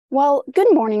Well, good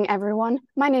morning, everyone.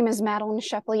 My name is Madeline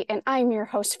Shepley, and I'm your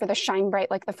host for the Shine Bright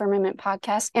Like the Firmament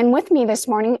podcast. And with me this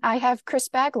morning, I have Chris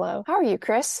Baglow. How are you,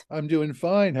 Chris? I'm doing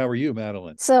fine. How are you,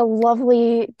 Madeline? It's a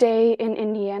lovely day in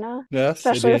Indiana, Yes, it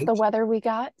especially with the is. weather we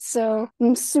got. So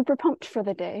I'm super pumped for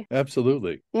the day.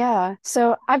 Absolutely. Yeah,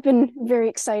 so I've been very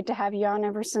excited to have you on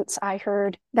ever since I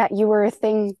heard that you were a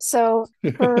thing. So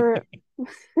for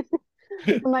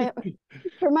for my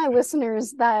for my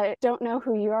listeners that don't know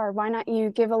who you are, why not you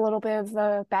give a little bit of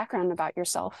a background about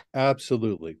yourself?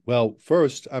 Absolutely. Well,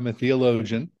 first, I'm a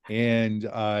theologian and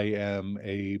I am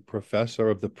a professor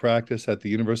of the practice at the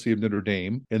University of Notre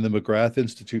Dame in the McGrath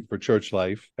Institute for Church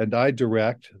Life. And I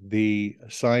direct the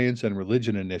Science and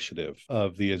Religion Initiative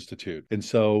of the Institute. And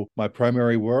so my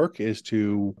primary work is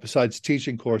to, besides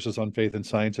teaching courses on faith and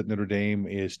science at Notre Dame,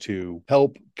 is to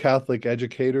help Catholic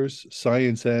educators,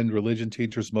 science and religion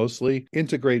teachers mostly,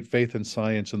 integrate faith and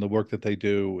science in the work that they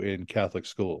do in Catholic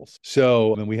schools.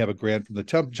 So, and we have a grant from the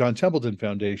John Templeton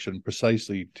Foundation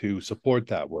precisely to support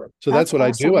that work. So that's That's what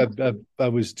I do. awesome. I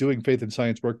was doing faith and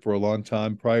science work for a long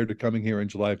time prior to coming here in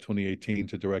July of 2018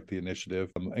 to direct the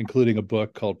initiative, including a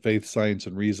book called Faith, Science,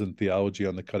 and Reason: Theology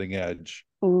on the Cutting Edge.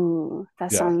 Ooh,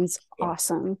 that Yeah. sounds So,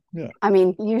 awesome. yeah. I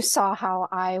mean, you saw how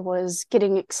I was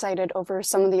getting excited over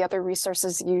some of the other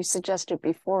resources you suggested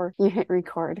before you hit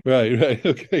record. Right, right.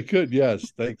 Okay, good.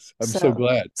 Yes, thanks. I'm so So,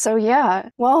 glad. so yeah,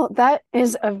 well, that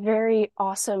is a very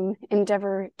awesome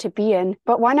endeavor to be in.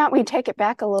 But why not we take it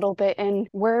back a little bit and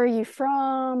where are you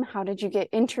from? How did you get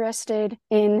interested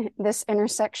in this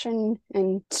intersection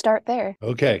and start there?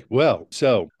 Okay, well,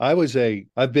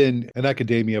 I've been in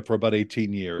academia for about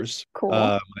 18 years. Cool.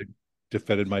 I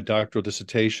defended my doctoral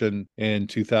dissertation in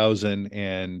 2000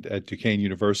 and at Duquesne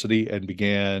University and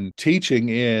began teaching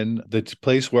in the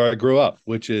place where I grew up,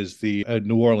 which is the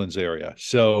New Orleans area.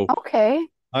 So Okay.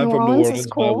 I'm New from New Orleans is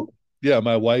Orleans. cool.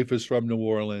 My wife is from New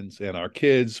Orleans, and our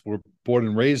kids were born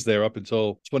and raised there up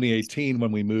until 2018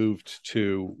 when we moved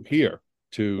to here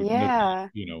to Yeah.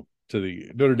 to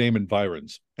the Notre Dame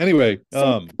environs. Anyway,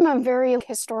 So you're from a very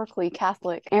historically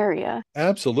Catholic area.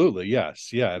 absolutely,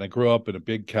 yes, yeah, and I grew up in a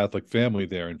big Catholic family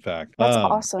there. In fact, That's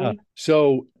awesome.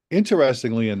 so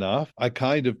interestingly enough, I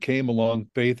kind of came along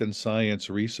faith and science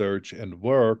research and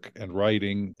work and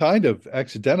writing kind of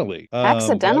accidentally. But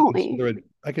Accidentally.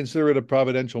 I consider it a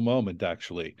providential moment,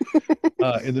 actually.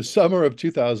 In the summer of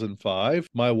 2005,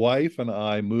 my wife and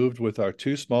I moved with our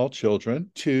two small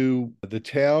children to the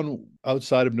town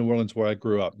outside of New Orleans where I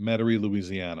grew up, Metairie,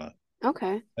 Louisiana.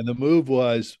 Okay. And the move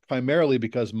was primarily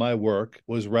because my work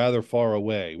was rather far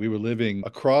away. We were living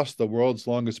across the world's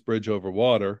longest bridge over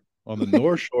water on the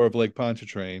north shore of Lake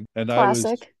Pontchartrain, and I was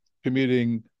Classic.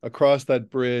 commuting across that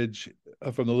bridge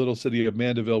from the little city of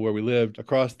Mandeville where we lived,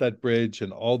 across that bridge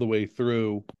and all the way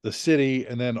through the city,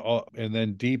 and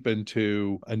then deep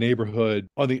into a neighborhood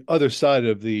on the other side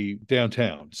of the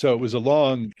downtown. So it was a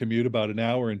long commute, about an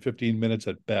hour and 15 minutes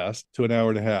at best to an hour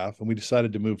and a half. And we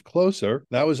decided to move closer.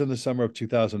 That was in the summer of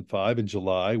 2005. In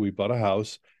July, we bought a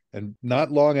house. And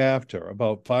not long after,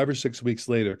 about 5 or 6 weeks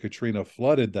later, Katrina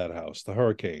flooded that house, the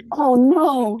hurricane. Oh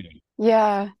no.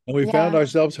 Yeah. And we found Yeah.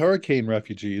 ourselves hurricane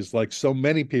refugees, like so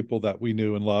many people that we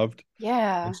knew and loved,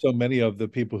 Yeah. and so many of the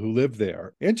people who lived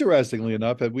there. Interestingly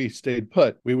enough, had we stayed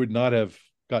put, we would not have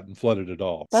gotten flooded at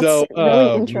all. That's So really we would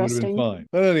have been interesting. fine.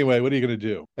 But anyway, what are you going to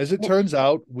do? As it turns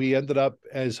out, we ended up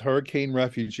as hurricane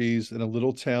refugees in a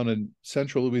little town in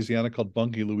central Louisiana called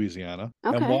Bunkie, Louisiana.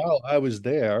 And Okay. while I was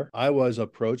there, I was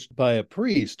approached by a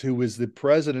priest who was the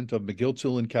president of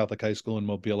McGill-Tulane Catholic High School in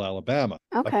Mobile, Alabama.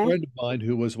 A Okay. friend of mine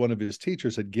who was one of his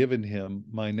teachers had given him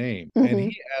my name, and Hmm.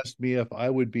 he asked me if I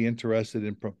would be interested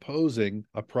in proposing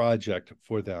a project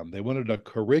for them. They wanted a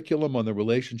curriculum on the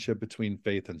relationship between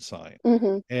faith and science.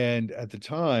 Hmm. And at the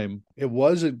time, it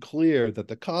wasn't clear that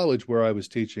the college where I was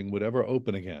teaching would ever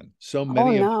open again. So Oh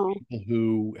many of no. the people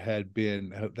who had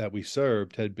been that we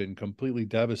served had been completely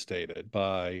devastated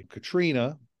by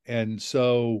Katrina. And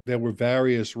so there were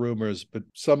various rumors, but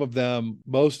some of them,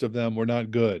 most of them were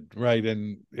not good, right?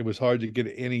 And it was hard to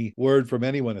get any word from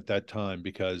anyone at that time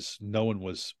because no one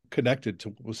was connected to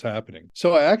what was happening.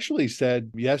 So I actually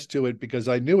said yes to it because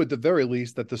I knew at the very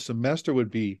least that the semester would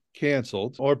be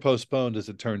canceled or postponed as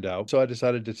it turned out. So I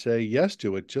decided to say yes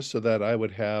to it just so that I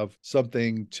would have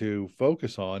something to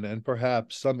focus on and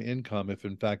perhaps some income if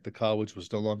in fact the college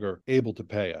was no longer able to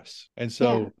pay us. And Yeah.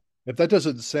 so if that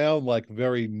doesn't sound like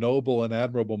very noble and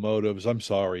admirable motives, I'm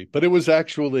sorry. But it was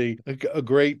actually a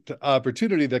great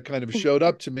opportunity that kind of showed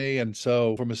up to me. And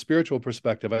so, from a spiritual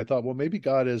perspective, I thought, well, maybe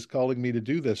God is calling me to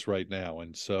do this right now.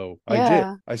 And so I did.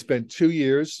 Yeah. I spent 2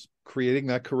 years creating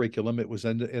that curriculum. It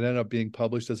ended up being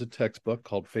published as a textbook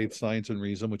called Faith, Science, and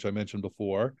Reason, which I mentioned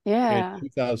before, in Yeah.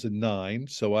 2009.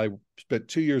 So I spent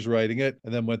 2 years writing it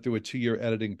and then went through a 2-year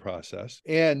editing process.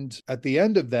 And at the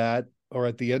end of that, or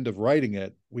at the end of writing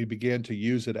it, we began to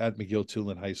use it at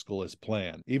McGill-Toolen High School as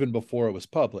planned, even before it was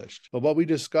published. But what we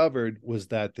discovered was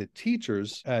that the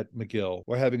teachers at McGill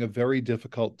were having a very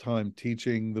difficult time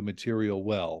teaching the material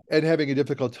well and having a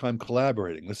difficult time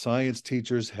collaborating. The science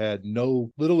teachers had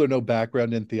little or no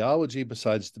background in theology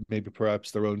besides maybe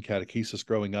perhaps their own catechesis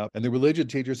growing up, and the religion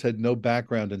teachers had no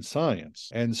background in science.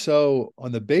 And so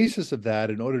on the basis of that,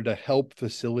 in order to help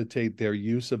facilitate their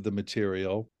use of the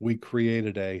material, we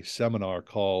created a seminar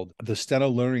called the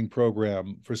Steno Learning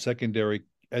Program for Secondary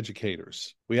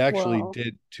Educators. We actually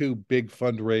did 2 big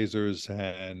fundraisers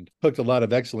and cooked a lot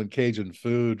of excellent Cajun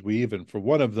food. For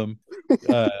one of them,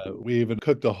 we even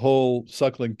cooked a whole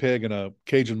suckling pig in a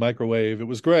Cajun microwave. It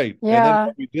was great. Yeah. And then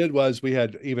what we did was we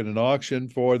had even an auction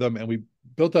for them, and we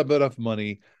built up enough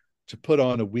money to put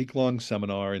on a week-long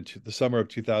seminar in the summer of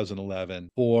 2011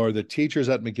 for the teachers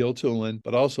at McGill-Toolen,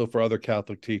 but also for other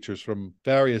Catholic teachers from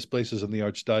various places in the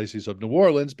Archdiocese of New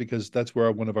Orleans, because that's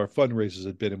where one of our fundraisers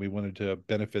had been, and we wanted to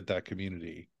benefit that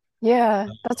community. Yeah,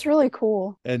 that's really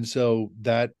cool. And so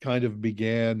that kind of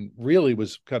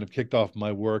was kind of kicked off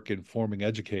my work in forming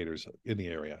educators in the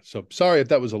area. So sorry if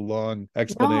that was a long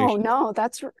explanation. No,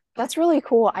 that's really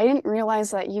cool. I didn't realize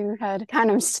that you had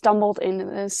kind of stumbled into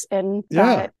this and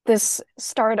that this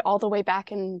started all the way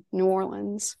back in New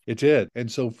Orleans. It did.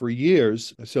 And so for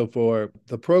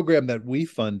the program that we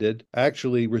funded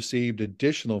actually received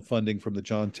additional funding from the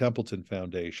John Templeton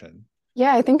Foundation.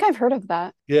 Yeah, I think I've heard of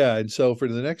that. Yeah. And so for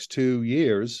the next 2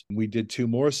 years, we did 2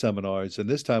 more seminars. And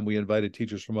this time we invited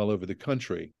teachers from all over the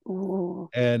country. Ooh.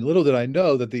 And little did I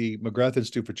know that the McGrath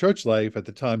Institute for Church Life, at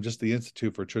the time, just the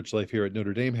Institute for Church Life here at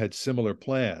Notre Dame, had similar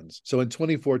plans. So in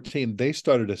 2014, they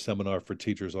started a seminar for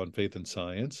teachers on faith and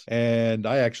science. And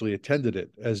I actually attended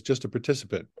it as just a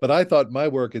participant. But I thought my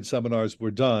work in seminars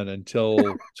were done until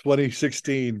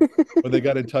 2016, when they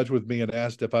got in touch with me and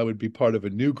asked if I would be part of a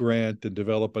new grant and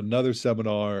develop another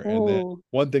seminar. And then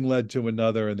one thing led to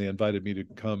another, and they invited me to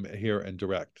come here and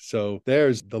direct. So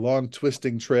there's the long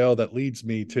twisting trail that leads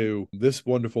me to this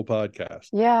wonderful podcast.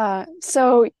 Yeah.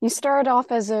 So you started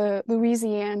off as a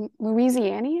Louisianian?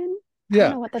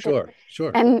 Yeah,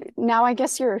 sure. And now I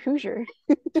guess you're a Hoosier.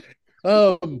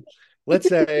 Let's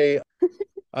say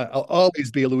I'll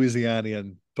always be a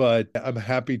Louisianian, but I'm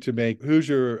happy to make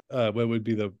Hoosier what would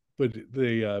be the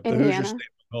Hoosier state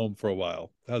home for a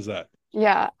while. How's that?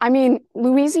 Yeah, I mean,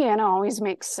 Louisiana always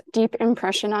makes deep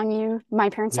impression on you. My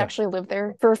parents actually lived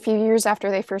there for a few years after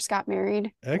they first got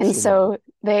married. Excellent. And so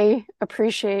they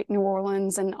appreciate New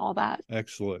Orleans and all that.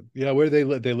 Excellent. Yeah, where they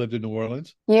lived? They lived in New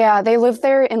Orleans? Yeah, they lived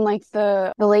there in like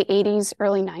the late 80s,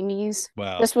 early 90s.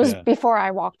 Wow. This was before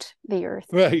I walked the earth.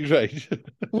 Right.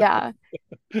 Yeah.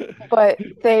 But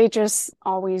they just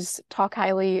always talk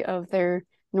highly of their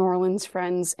New Orleans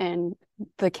friends and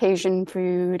the Cajun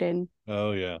food. And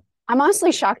oh, yeah. I'm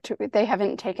honestly shocked they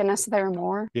haven't taken us there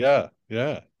more. Yeah.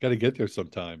 Got to get there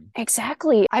sometime.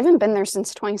 Exactly. I haven't been there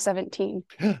since 2017.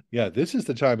 Yeah, this is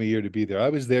the time of year to be there. I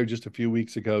was there just a few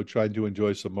weeks ago trying to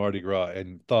enjoy some Mardi Gras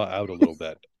and thaw out a little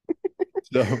bit.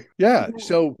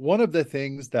 So one of the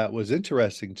things that was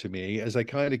interesting to me as I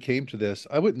kind of came to this,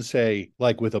 I wouldn't say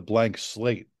like with a blank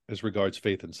slate as regards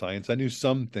faith and science. I knew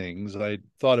some things I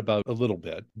thought about a little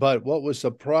bit, but what was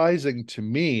surprising to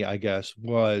me, I guess,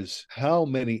 was how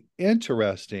many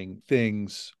interesting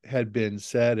things had been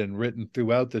said and written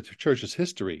throughout the church's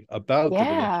history about the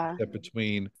relationship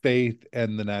between faith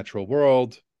and the natural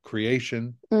world,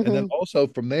 creation, and then also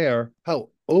from there, how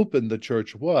open the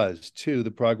church was to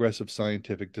the progress of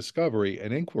scientific discovery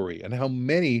and inquiry, and how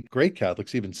many great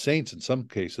Catholics, even saints in some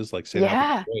cases, like St.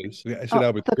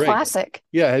 Albert the Great, classic.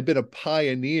 Had been a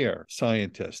pioneer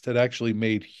scientist, had actually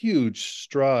made huge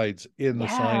strides in the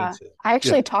sciences. I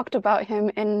actually talked about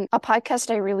him in a podcast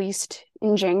I released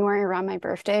in January around my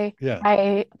birthday. Yeah.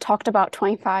 I talked about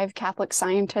 25 Catholic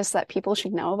scientists that people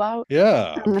should know about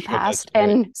from the past.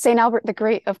 And St. Albert the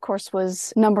Great, of course,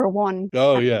 was number one.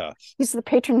 Oh, yeah. He's the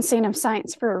patron saint of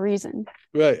science for a reason.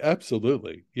 Right.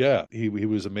 Absolutely. Yeah. He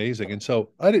was amazing. And so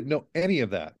I didn't know any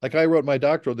of that. Like I wrote my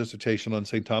doctoral dissertation on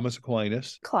St. Thomas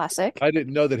Aquinas. Classic. I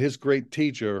didn't know that his great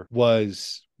teacher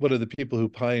was one of the people who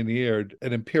pioneered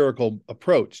an empirical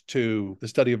approach to the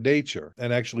study of nature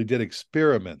and actually did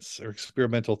experiments or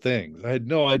experimental things. I had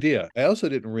no idea. I also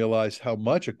didn't realize how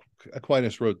much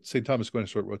St. Thomas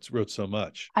Aquinas wrote so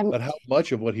much, I'm but how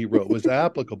much of what he wrote was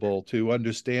applicable to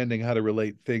understanding how to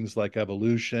relate things like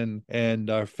evolution and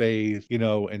our faith,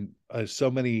 and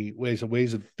so many ways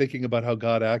of thinking about how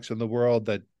God acts in the world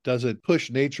that doesn't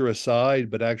push nature aside,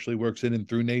 but actually works in and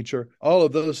through nature. All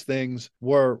of those things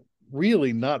were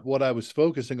really not what I was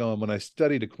focusing on when I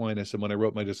studied Aquinas and when I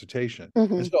wrote my dissertation.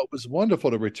 And so it was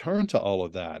wonderful to return to all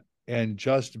of that and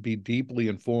just be deeply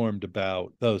informed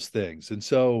about those things. And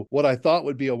so what I thought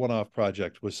would be a one-off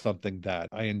project was something that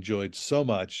I enjoyed so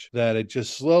much that it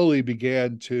just slowly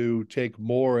began to take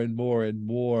more and more and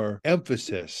more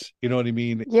emphasis, you know what I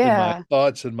mean, in my yeah.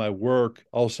 thoughts and my work,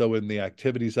 also in the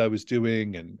activities I was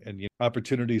doing and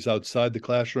opportunities outside the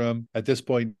classroom. At this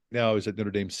point now, I was at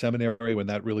Notre Dame Seminary when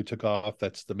that really took off.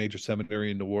 That's the major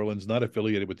seminary in New Orleans, not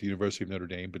affiliated with the University of Notre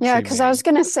Dame, but Yeah, same because I name. was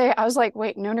gonna say, I was like,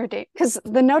 wait, Notre Dame, because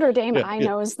the Notre Dame Yeah, I yeah.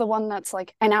 know is the one that's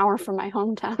like an hour from my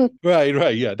hometown.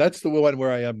 Right. Yeah, that's the one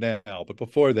where I am now. But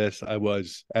before this, I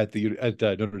was at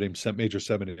Notre Dame Major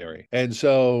Seminary, and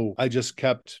so I just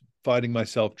kept finding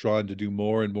myself drawn to do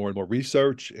more and more and more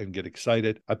research and get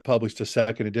excited. I published a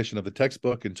second edition of the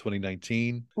textbook in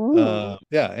 2019. Ooh,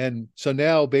 Yeah, and so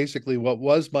now basically, what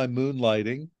was my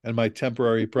moonlighting and my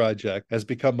temporary project has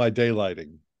become my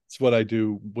daylighting. It's what I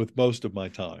do with most of my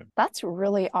time. that's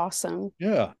really awesome.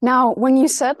 Yeah. Now, when you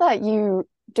said that you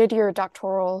did your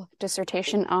doctoral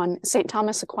dissertation on St.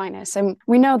 Thomas Aquinas, and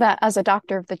we know that as a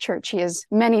doctor of the church, he has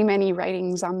many, many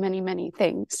writings on many, many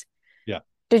things. Yeah.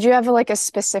 Did you have like a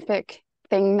specific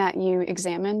thing that you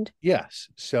examined? Yes.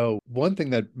 So one thing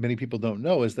that many people don't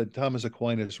know is that Thomas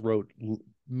Aquinas wrote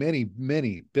many,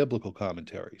 many biblical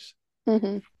commentaries.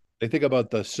 Mm-hmm. They think about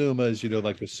the Summas,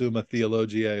 like the Summa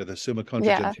Theologiae or the Summa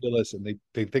Contra Yeah. Gentilis, and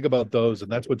they think about those,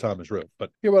 and that's what Thomas wrote. But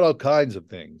he wrote all kinds of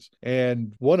things.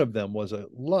 And one of them was a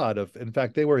lot of, in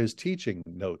fact, they were his teaching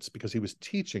notes because he was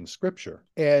teaching scripture.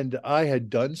 And I had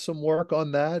done some work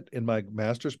on that in my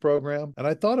master's program. And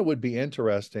I thought it would be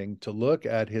interesting to look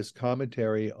at his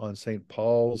commentary on St.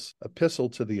 Paul's epistle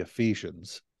to the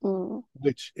Ephesians, Mm.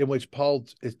 in which Paul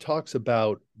talks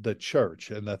about the church,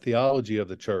 and the theology of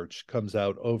the church comes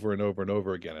out over and over and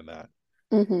over again in that.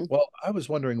 Mm-hmm. Well, I was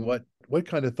wondering what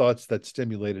kind of thoughts that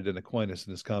stimulated in Aquinas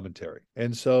in his commentary.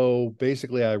 And so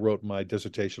basically I wrote my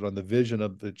dissertation on the vision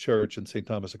of the church in St.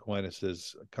 Thomas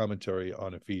Aquinas's commentary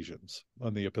on Ephesians,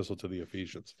 on the epistle to the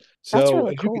Ephesians. That's So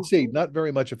really as you can cool. see, not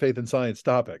very much a faith and science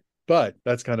topic, but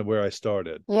that's kind of where I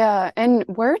started. Yeah. And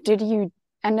where did you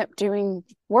end up doing,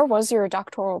 where was your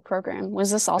doctoral program? Was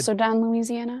this also down in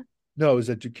Louisiana? No, it was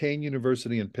at Duquesne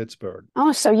University in Pittsburgh.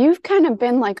 Oh, so you've kind of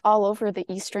been like all over the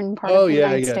eastern part of Oh, the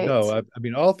yeah, United yeah. No, States. I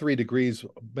mean, all 3 degrees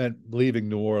meant leaving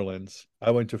New Orleans.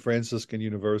 I went to Franciscan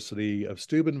University of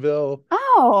Steubenville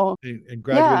Oh, and yeah.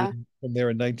 graduated from there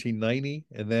in 1990.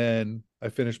 And then I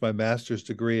finished my master's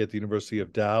degree at the University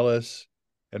of Dallas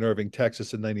in Irving,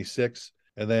 Texas in 96.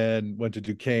 And then went to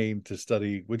Duquesne to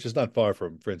study, which is not far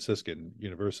from Franciscan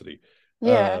University.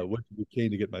 Yeah. Went to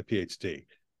Duquesne to get my PhD.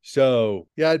 So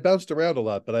yeah, I bounced around a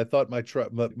lot, but I thought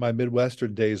my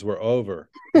Midwestern days were over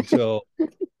until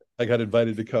I got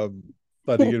invited to come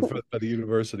by the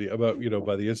university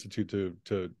by the institute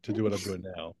to do what I'm doing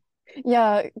now.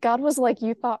 Yeah. God was like,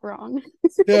 you thought wrong.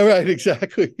 Yeah, right,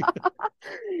 exactly.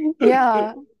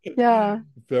 Yeah. Yeah.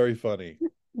 Very funny.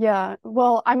 Yeah.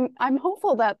 Well, I'm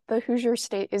hopeful that the Hoosier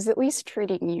State is at least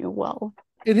treating you well.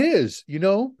 It is.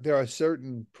 There are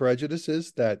certain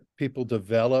prejudices that people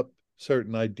develop,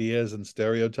 certain ideas and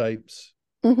stereotypes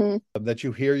Hmm. that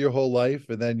you hear your whole life,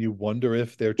 and then you wonder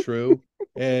if they're true.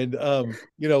 And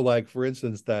like for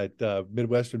instance, that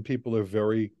Midwestern people are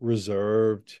very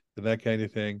reserved and that kind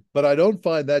of thing. But I don't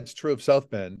find that's true of South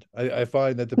Bend. I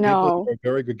find that the people No. are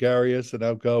very gregarious and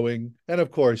outgoing. And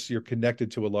of course, you're connected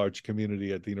to a large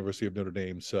community at the University of Notre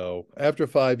Dame. So after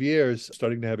 5 years,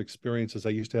 starting to have experiences I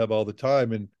used to have all the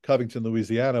time in Covington,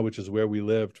 Louisiana, which is where we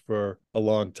lived for a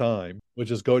long time, which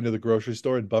is going to the grocery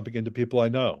store and bumping into people I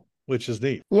know, which is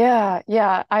neat. Yeah,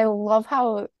 yeah. I love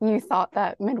how you thought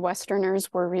that Midwesterners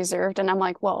were reserved. And I'm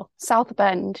like, well, South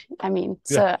Bend, I mean,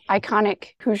 it's Yeah, a iconic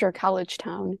Hoosier college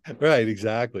town. right,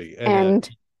 exactly. And And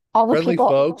all the friendly people,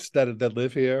 folks that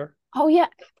live here. oh yeah.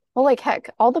 Well, like heck,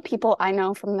 all the people I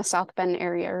know from the South Bend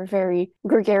area are very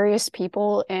gregarious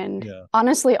people. And Yeah.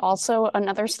 honestly, also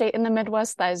another state in the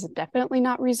Midwest that is definitely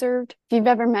not reserved. If you've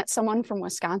ever met someone from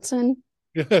Wisconsin,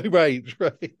 Right,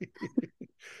 right.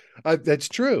 That's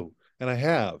true. And I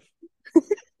have.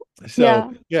 So, yeah,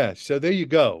 yeah, so there you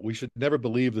go. We should never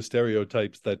believe the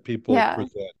stereotypes that people yeah.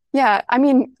 present. Yeah, I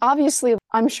mean, obviously,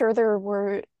 I'm sure there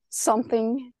were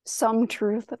some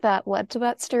truth that led to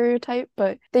that stereotype,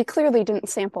 but they clearly didn't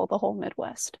sample the whole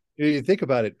Midwest. You think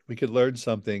about it, we could learn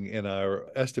something in our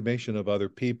estimation of other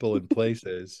people and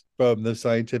places from the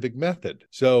scientific method.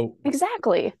 So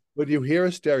Exactly. when you hear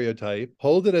a stereotype,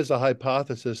 hold it as a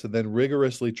hypothesis and then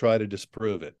rigorously try to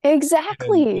disprove it. And in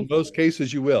Exactly. most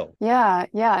cases, you will. Yeah,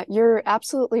 yeah, you're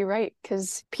absolutely right.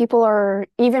 Because people are,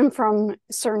 even from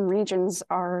certain regions,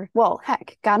 are, well,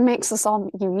 heck, God makes us all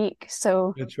unique.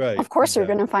 So, That's right. of course, you're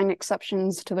Exactly. going to find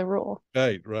exceptions to the rule.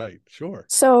 Right. Sure.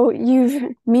 So,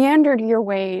 you've meandered your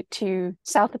way to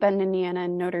South Bend, Indiana,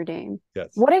 and Notre Dame.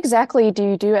 Yes. What exactly do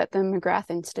you do at the McGrath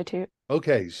Institute?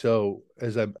 Okay, so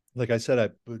like I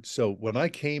said, so when I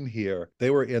came here, they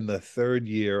were in the third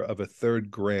year of a third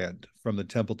grant from the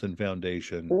Templeton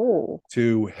Foundation Oh.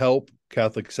 to help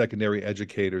Catholic secondary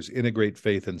educators integrate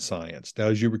faith and science. Now,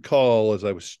 as you recall, as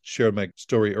I was sharing my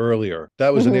story earlier,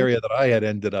 that was an area that I had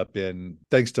ended up in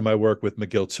thanks to my work with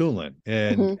McGill-Toolen,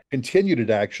 and continued it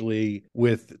actually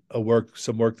with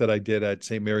some work that I did at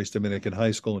St. Mary's Dominican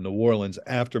High School in New Orleans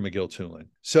after McGill-Toolen.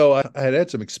 So I had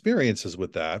some experiences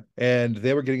with that, and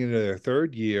they were getting into their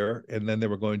third year, and then they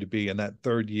were going to be in that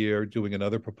third year doing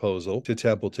another proposal to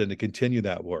Templeton to continue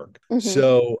that work.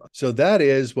 So that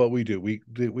is what we do.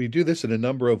 We do this in a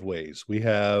number of ways. We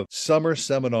have summer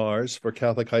seminars for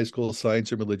Catholic high school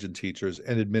science and religion teachers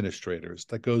and administrators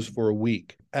that goes for a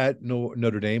week at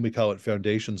Notre Dame. We call it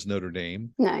Foundations Notre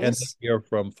Dame. Nice. And they hear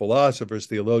from philosophers,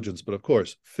 theologians, but of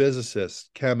course, physicists,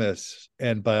 chemists,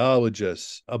 and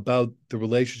biologists about the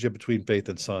relationship between faith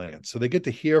and science. So they get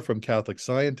to hear from Catholic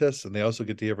scientists, and they also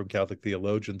get to hear from Catholic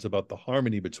theologians about the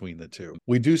harmony between the two.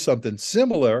 We do something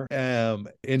similar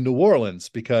in New Orleans,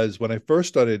 because when I first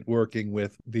started working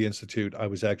with the Institute, I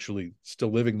was actually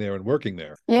still living there and working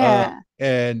there. Yeah.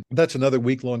 And that's another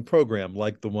week-long program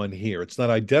like the one here. It's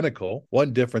not identical.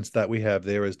 One difference that we have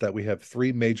there is that we have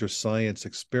 3 major science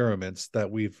experiments that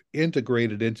we've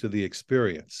integrated into the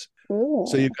experience. Ooh.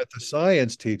 So you've got the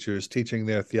science teachers teaching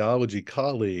their theology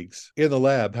colleagues in the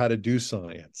lab how to do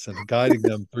science and guiding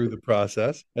them through the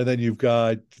process. And then you've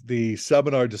got the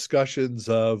seminar discussions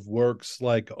of works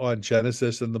like on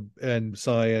Genesis and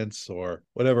science or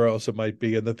whatever else it might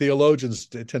be. And the theologians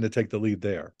tend to take the lead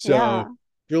there. So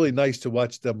really nice to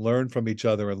watch them learn from each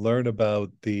other and learn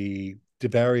about the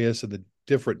various and the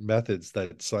different methods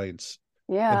that science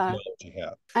and theology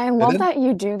have. I love that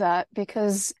you do that,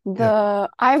 because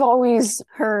I've always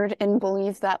heard and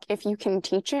believed that if you can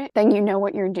teach it, then you know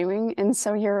what you're doing. And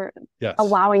so you're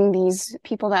allowing these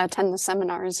people that attend the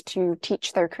seminars to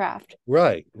teach their craft.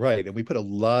 Right. And we put a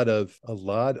lot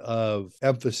of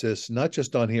emphasis, not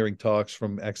just on hearing talks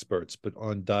from experts, but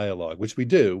on dialogue, which we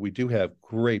do. We do have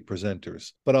great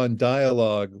presenters, but on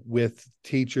dialogue with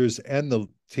teachers and the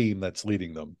team that's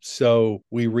leading them. So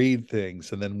we read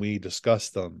things and then we discuss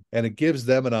them, and it gives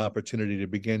them an opportunity to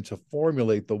begin to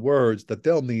formulate the words that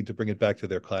they'll need to bring it back to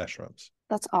their classrooms.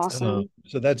 That's awesome.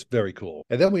 So that's very cool.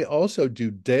 And then we also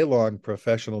do day-long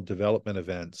professional development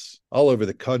events all over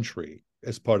the country.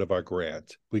 As part of our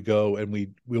grant, we go and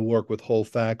we'll work with whole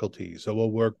faculty. So we'll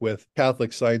work with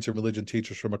Catholic science and religion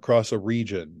teachers from across a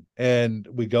region, and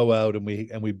we go out and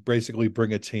we basically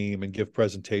bring a team and give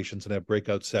presentations and have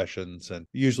breakout sessions, and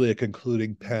usually a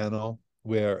concluding panel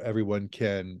where everyone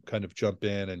can kind of jump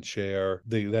in and share.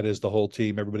 That is the whole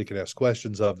team. Everybody can ask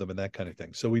questions of them and that kind of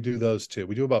thing. So we do those too.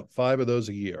 We do about 5 of those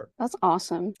a year. That's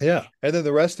awesome. Yeah. And then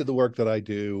the rest of the work that I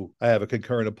do, I have a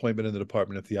concurrent appointment in the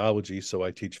Department of Theology. So I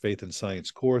teach faith and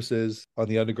science courses on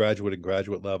the undergraduate and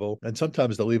graduate level. And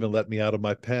sometimes they'll even let me out of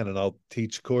my pen and I'll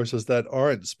teach courses that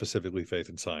aren't specifically faith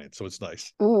and science. So it's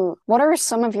nice. Ooh. What are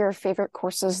some of your favorite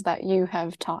courses that you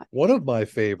have taught? One of my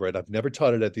favorite, I've never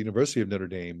taught it at the University of Notre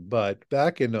Dame, but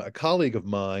back in a colleague of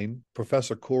mine,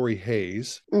 Professor Corey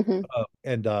Hayes,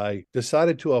 and I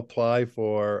decided to apply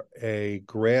for a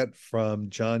grant from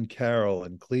John Carroll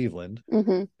in Cleveland.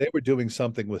 They were doing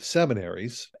something with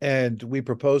seminaries, and we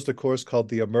proposed a course called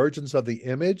The Emergence of the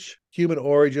Image, Human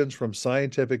Origins from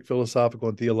Scientific, Philosophical,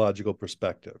 and Theological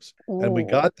Perspectives. Ooh. And we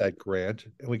got that grant,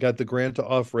 and we got the grant to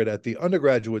offer it at the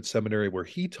undergraduate seminary where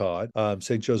he taught,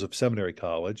 St. Joseph Seminary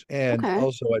College, and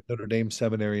also at Notre Dame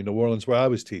Seminary in New Orleans where I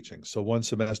was teaching. So one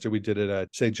semester we did it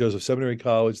at St. Joseph Seminary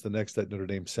College, the next at Notre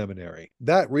Dame Seminary.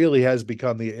 That really has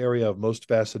become the area of most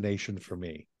fascination for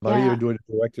me. I'm even doing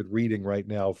a directed reading right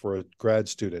now for a grad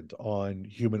student on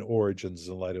human origins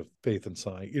in light of faith and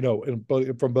science,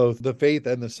 from both the faith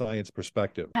and the science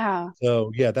perspective.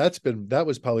 So that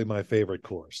was probably my favorite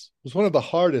course. It was one of the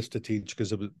hardest to teach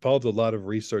because it involved a lot of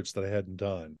research that I hadn't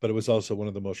done, but it was also one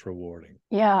of the most rewarding.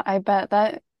 Yeah, I bet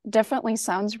that definitely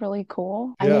sounds really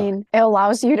cool. I Yeah, mean, it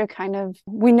allows you to kind of,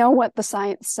 we know what the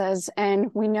science says, and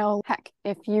we know, heck,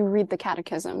 if you read the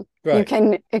catechism, you right,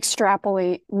 can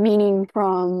extrapolate meaning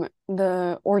from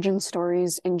the origin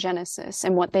stories in Genesis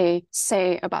and what they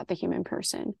say about the human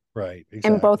person. right,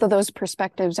 And both exactly. of those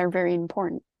perspectives are very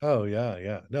important. Oh, yeah,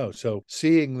 yeah. No, so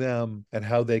seeing them and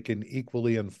how they can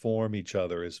equally inform each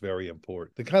other is very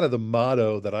important. The kind of the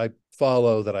motto that I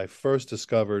follow that I first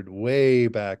discovered way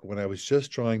back when I was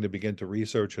just trying to begin to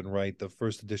research and write the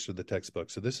first edition of the textbook.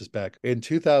 So this is back in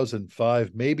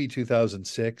 2005, maybe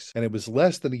 2006, and it was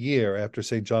less than a year after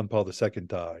St. John Paul II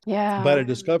died. But Yeah. I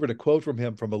discovered a quote from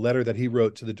him from a letter that he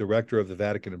wrote to the director of the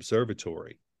Vatican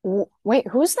Observatory. Wait,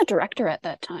 who was the director at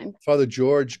that time? Father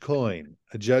George Coyne,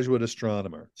 a Jesuit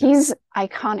astronomer. He's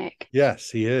iconic.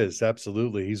 Yes, he is.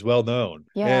 Absolutely. He's well known.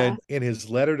 Yeah. And in his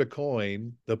letter to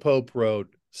Coyne, the Pope wrote,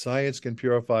 "Science can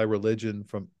purify religion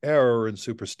from error and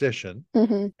superstition,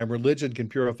 Hmm. and religion can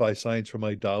purify science from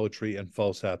idolatry and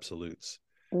false absolutes.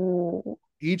 Ooh,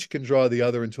 Each can draw the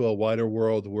other into a wider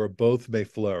world where both may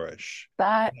flourish."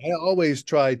 that, I always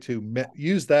try to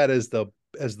use that as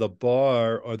the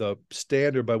bar or the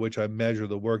standard by which I measure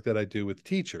the work that I do with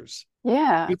teachers.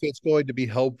 yeah. If it's going to be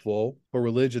helpful for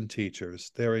religion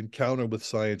teachers, their encounter with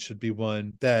science should be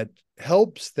one that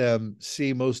helps them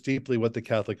see most deeply what the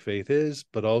Catholic faith is,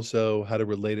 but also how to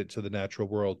relate it to the natural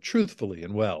world truthfully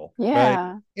and well, right?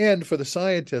 Yeah. And for the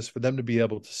scientists, for them to be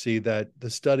able to see that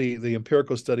the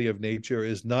empirical study of nature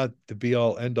is not the be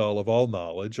all end all of all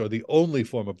knowledge or the only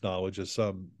form of knowledge, as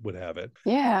some would have it,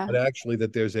 Yeah. but actually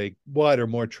that there's a wider,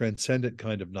 more transcendent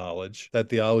kind of knowledge that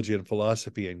theology and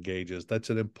philosophy engages. That's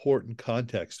an important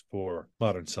context for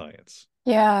modern science.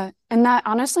 Yeah, and that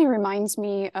honestly reminds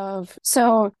me of,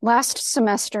 so last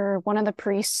semester, one of the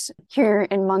priests here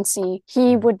in Muncie,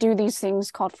 he Mhm. would do these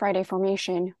things called Friday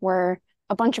Formation, where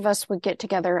a bunch of us would get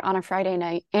together on a Friday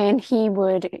night and he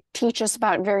would teach us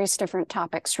about various different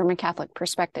topics from a Catholic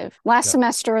perspective. Last Yeah.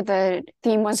 semester, the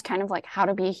theme was kind of like how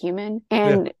to be a human. Yeah.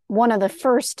 And one of the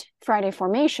first Friday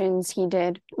formations he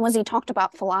did was he talked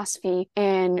about philosophy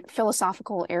and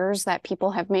philosophical errors that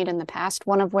people have made in the past,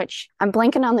 one of which I'm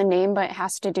blanking on the name, but it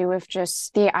has to do with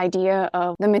just the idea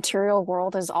of the material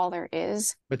world is all there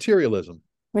is. Materialism.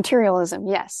 Materialism,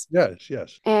 yes. Yes,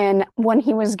 yes. And when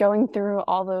he was going through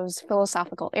all those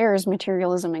philosophical errors,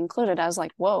 materialism included, I was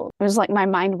like, whoa, it was like my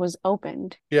mind was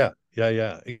opened. Yeah, yeah,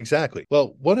 yeah, exactly.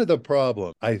 Well, one of the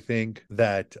problems I think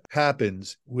that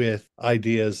happens with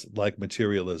ideas like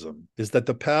materialism is that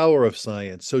the power of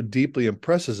science so deeply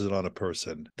impresses it on a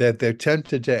person that they're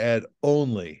tempted to add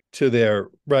only to their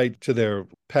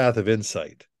path of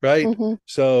insight, right? Hmm.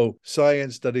 So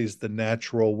science studies the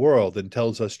natural world and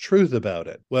tells us truth about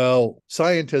it. Well,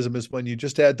 scientism is when you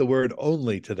just add the word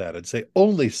only to that and say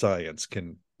only science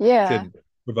Yeah, can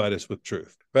provide us with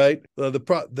truth, right?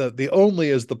 The only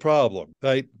is the problem,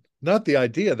 right? Not the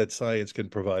idea that science can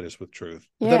provide us with truth,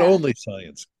 but that yeah, only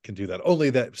science can do that. Only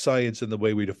that science in the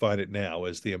way we define it now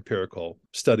as the empirical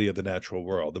study of the natural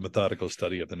world, the methodical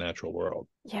study of the natural world.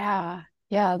 yeah.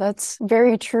 Yeah, that's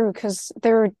very true because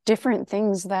there are different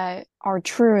things that are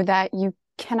true that you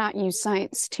cannot use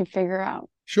science to figure out. You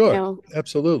Sure, know,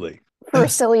 absolutely. for a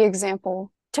silly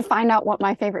example, to find out what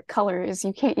my favorite color is,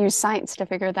 you can't use science to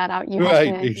figure that out. You have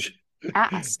Right. to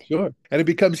ask. Sure. And it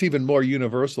becomes even more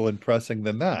universal and pressing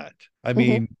than that. I Hmm.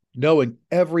 mean, knowing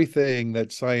everything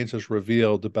that science has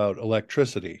revealed about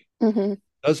electricity Hmm.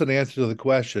 doesn't answer the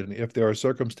question if there are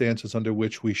circumstances under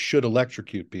which we should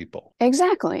electrocute people.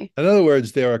 Exactly. In other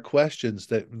words, there are questions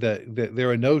that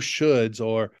there are no shoulds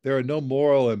or there are no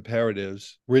moral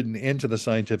imperatives written into the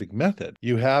scientific method.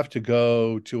 You have to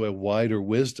go to a wider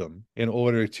wisdom in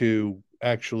order to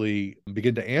actually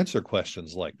begin to answer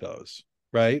questions like those,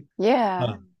 right?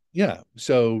 Yeah. Yeah.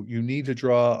 So you need to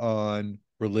draw on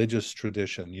religious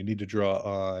tradition. You need to draw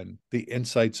on the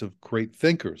insights of great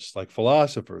thinkers like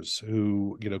philosophers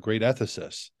great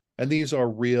ethicists. And these are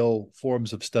real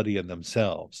forms of study in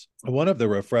themselves. One of the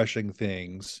refreshing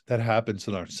things that happens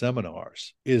in our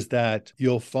seminars is that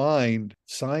you'll find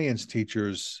science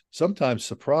teachers sometimes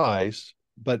surprised,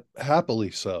 but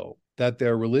happily so, that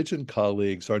their religion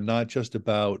colleagues are not just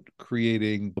about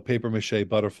creating paper mache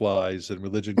butterflies in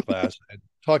religion class and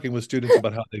talking with students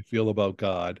about how they feel about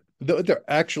God. What they're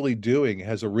actually doing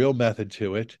has a real method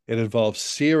to it. It involves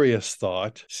serious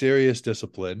thought, serious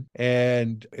discipline,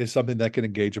 and is something that can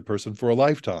engage a person for a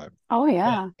lifetime. Oh,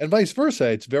 yeah. And vice versa,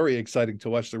 it's very exciting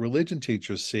to watch the religion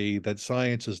teachers see that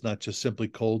science is not just simply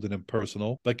cold and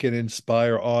impersonal, but can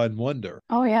inspire awe and wonder.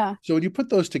 Oh, yeah. So when you put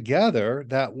those together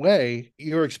that way,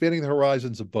 you're expanding the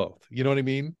horizons of both. You know what I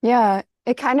mean? Yeah.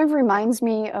 It kind of reminds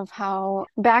me of how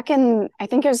back in, I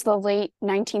think it was the late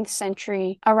 19th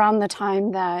century, around the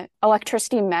time that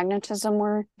electricity and magnetism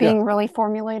were Yeah. being really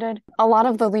formulated, a lot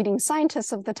of the leading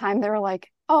scientists of the time, they were like,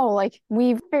 oh, like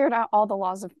we've figured out all the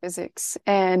laws of physics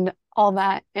and all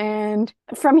that. And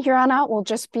from here on out, we'll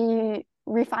just be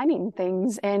refining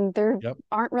things, and Yep.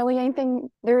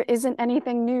 there isn't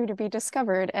anything new to be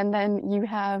discovered. And then you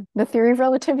have the theory of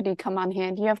relativity come on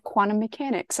hand, you have quantum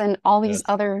mechanics and all these Yes.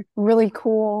 other really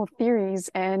cool theories,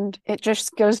 and it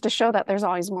just goes to show that there's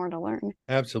always more to learn.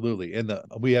 Absolutely. And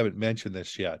we haven't mentioned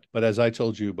this yet, but as I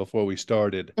told you before we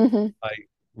started, Hmm. I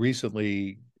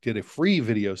recently did a free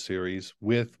video series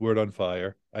with Word on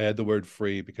Fire. I had the word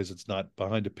free because it's not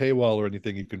behind a paywall or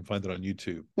anything. You can find it on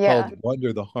YouTube, Yeah. called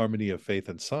Wonder, the Harmony of Faith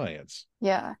and Science.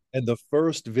 Yeah. And the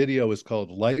first video is called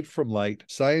Light from Light,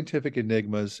 Scientific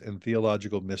Enigmas and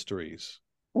Theological Mysteries.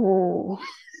 Ooh.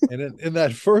 And in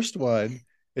that first one,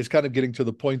 it's kind of getting to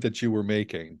the point that you were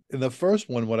making. In the first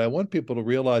one, what I want people to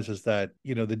realize is that,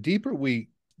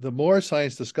 the more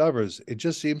science discovers, it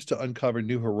just seems to uncover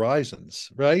new horizons,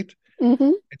 right? Hmm.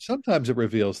 And sometimes it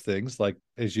reveals things like,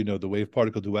 as you know, the wave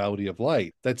particle duality of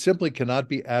light that simply cannot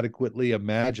be adequately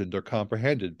imagined or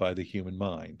comprehended by the human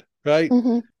mind, right?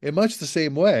 Hmm. In much the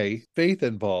same way, faith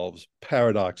involves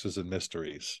paradoxes and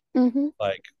mysteries. Hmm.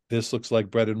 Like, this looks like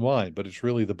bread and wine, but it's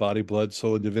really the body, blood,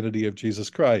 soul, and divinity of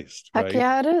Jesus Christ, Heck right?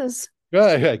 yeah, it is.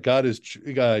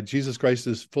 Yeah, Jesus Christ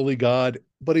is fully God,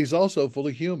 but he's also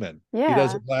fully human. He Yeah.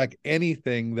 doesn't lack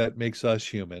anything that makes us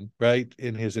human, right?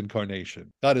 In his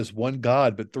incarnation. God is one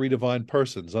God, but three divine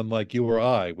persons, unlike you or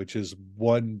I, which is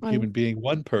one One. human being,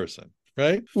 one person,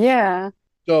 right? Yeah.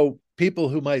 So people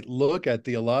who might look at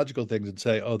theological things and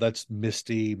say, oh, that's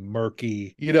misty,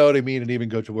 murky, you know what I mean? And even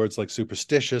go to words like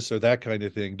superstitious or that kind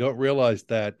of thing, don't realize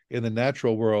that in the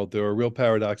natural world, there are real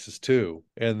paradoxes too,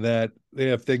 and that they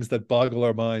have things that boggle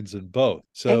our minds in both.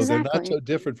 So they're not Exactly. so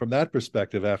different from that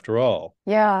perspective after all.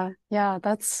 Yeah, yeah,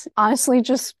 that's honestly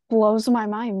just blows my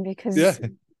mind Yeah.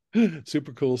 because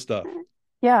Super cool stuff.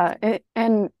 yeah,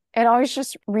 it always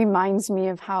just reminds me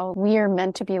of how we are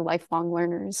meant to be lifelong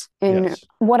learners in Yes.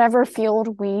 whatever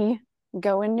field we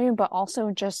go into, but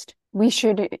also just we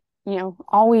should,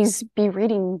 always be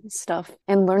reading stuff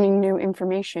and learning new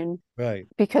information Right.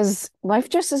 because life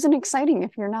just isn't exciting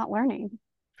if you're not learning.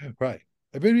 Right.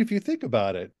 I mean, if you think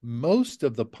about it, most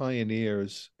of the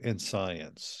pioneers in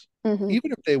science, Hmm.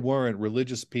 even if they weren't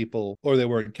religious people or they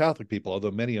weren't Catholic people,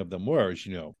 although many of them were, as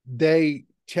you know, they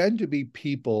tend to be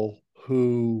people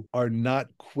who are not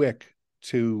quick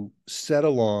to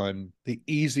settle on the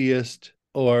easiest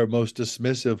or most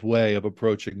dismissive way of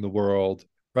approaching the world,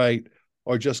 right?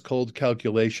 Or just cold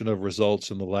calculation of results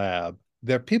in the lab.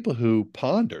 They're people who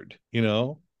pondered, you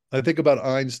know? I think about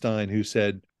Einstein, who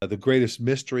said, the greatest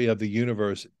mystery of the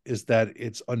universe is that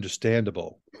it's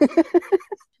understandable.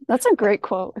 That's a great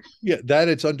quote. Yeah, that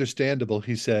it's understandable,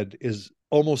 he said, is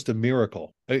almost a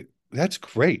miracle. That's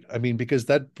great. I mean, because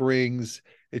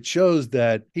it shows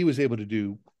that he was able to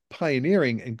do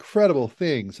pioneering, incredible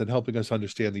things and helping us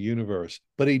understand the universe.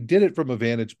 But he did it from a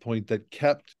vantage point that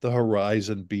kept the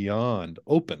horizon beyond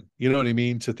open. You know what I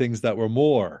mean? To things that were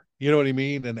more, you know what I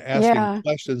mean? And asking Yeah.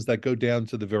 questions that go down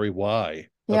to the very why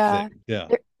of Yeah. things. Yeah.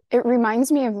 It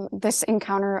reminds me of this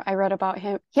encounter I read about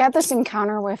him. He had this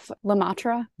encounter with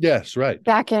Lemaitre Yes, right.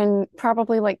 back in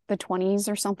probably like the 20s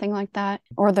or something like that,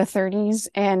 or the 30s.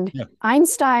 And Yeah.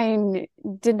 Einstein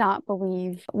did not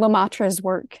believe Lemaitre's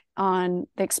work on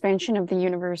the expansion of the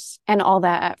universe and all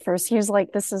that at first. He was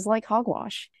like, this is like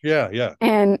hogwash. Yeah, yeah.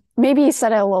 And maybe he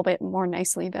said it a little bit more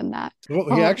nicely than that.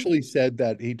 Well, he actually said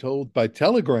that he told by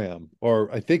telegram,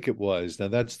 or I think it was, now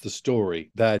that's the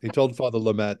story, that he told Father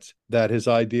Lemaitre that his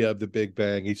idea of the Big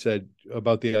Bang, he said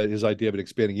about his idea of an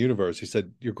expanding universe, he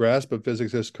said, your grasp of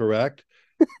physics is correct,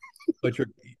 but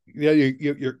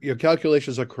your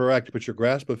calculations are correct, but your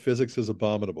grasp of physics is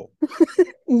abominable.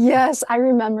 Yes, I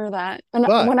remember that. And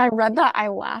But when I read that, I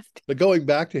laughed. But going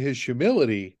back to his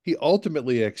humility, he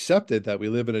ultimately accepted that we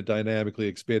live in a dynamically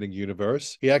expanding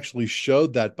universe. He actually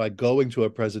showed that by going to a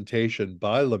presentation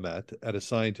by Lemaitre at a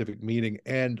scientific meeting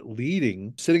and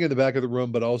sitting in the back of the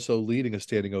room, but also leading a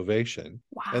standing ovation.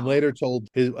 And Wow. later told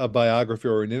a biographer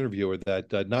or an interviewer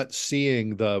that not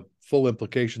seeing the full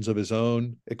implications of his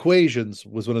own equations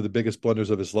was one of the biggest blunders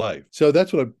of his life. So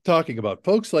that's what I'm talking about.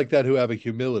 Folks like that who have a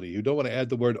humility, who don't want to add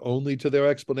the word only to their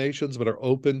explanations, but are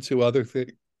open to other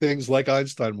things like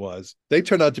Einstein was, they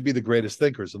turn out to be the greatest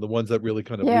thinkers and the ones that really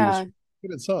kind of lead us Yeah.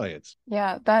 in science.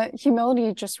 Yeah, that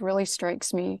humility just really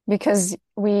strikes me because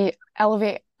we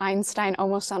elevate Einstein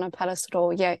almost on a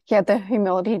pedestal, yet he had the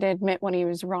humility to admit when he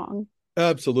was wrong.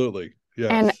 Absolutely.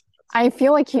 And Yes. I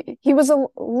feel like he was a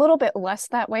little bit less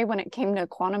that way when it came to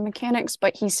quantum mechanics,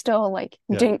 but he still like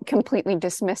Yeah, didn't completely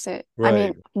dismiss it. I mean,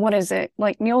 right. what is it?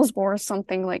 Like Niels Bohr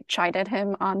something like chided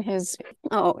him on his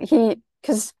he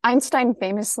because Einstein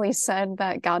famously said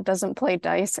that God doesn't play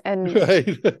dice, and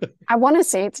Right. I want to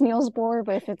say it's Niels Bohr,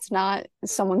 but if it's not,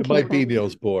 someone It can might be correct me.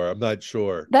 Niels Bohr. I'm not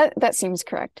sure. That seems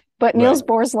correct. But Niels Right.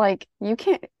 Bohr's like, you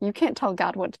can't tell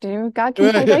God what to do. God can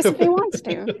play Right. dice if he wants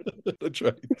to. That's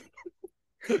right.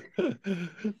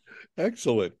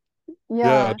 Excellent.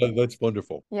 Yeah, Yeah. that's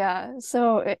wonderful. Yeah.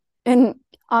 And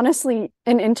honestly,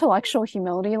 an intellectual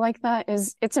humility like that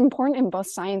it's important in both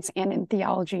science and in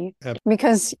theology Ab-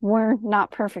 because we're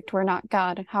not perfect. We're not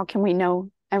God. How can we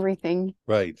know everything?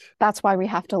 Right. That's why we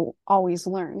have to always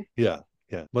learn. Yeah.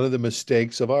 Yeah. One of the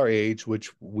mistakes of our age,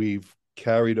 which we've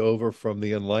carried over from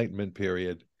the Enlightenment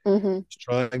period, Hmm. is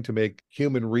trying to make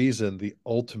human reason the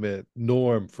ultimate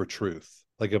norm for truth.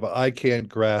 Like if I can't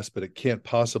grasp it, it can't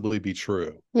possibly be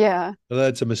true. Yeah. And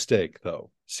that's a mistake, though,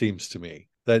 seems to me.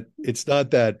 That it's not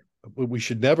that we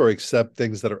should never accept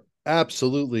things that are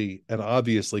absolutely and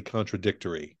obviously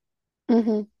contradictory.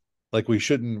 Hmm. Like we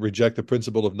shouldn't reject the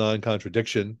principle of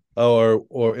non-contradiction or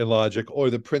in logic,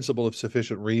 or the principle of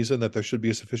sufficient reason, that there should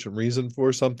be a sufficient reason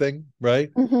for something,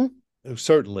 right? Hmm.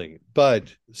 Certainly.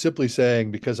 But simply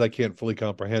saying because I can't fully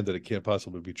comprehend it, it can't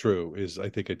possibly be true is, I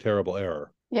think, a terrible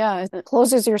error. Yeah. It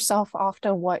closes yourself off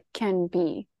to what can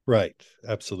be. Right.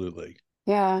 Absolutely.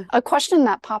 Yeah. A question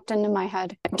that popped into my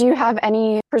head. Do you have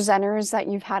any presenters that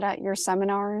you've had at your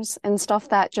seminars and stuff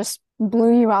that just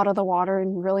blew you out of the water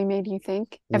and really made you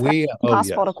think, if that's Oh,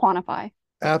 possible to yes. quantify?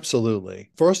 Absolutely.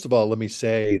 First of all, let me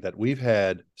say that we've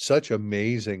had such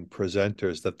amazing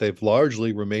presenters that they've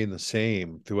largely remained the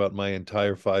same throughout my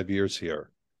entire 5 years here.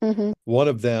 Hmm. One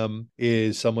of them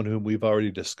is someone whom we've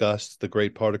already discussed, the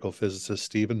great particle physicist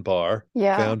Stephen Barr,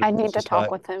 Yeah, founder I of the need to talk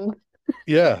Society, with him.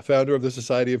 yeah, founder of the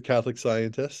Society of Catholic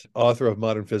Scientists, author of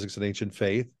Modern Physics and Ancient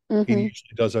Faith. He Hmm.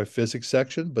 usually does our physics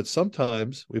section, but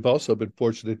sometimes we've also been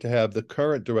fortunate to have the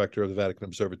current director of the Vatican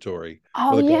Observatory,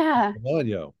 Oh Brother Gautama yeah,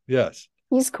 Magno. Yes.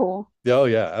 he's cool. Oh,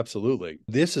 yeah, absolutely.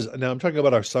 This is now I'm talking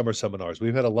about our summer seminars.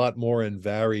 We've had a lot more and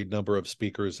varied number of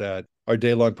speakers at our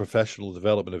day-long professional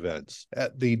development events.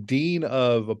 At the Dean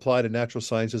of Applied and Natural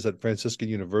Sciences at Franciscan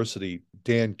University,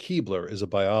 Dan Keebler, is a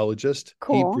biologist. He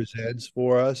Cool. presents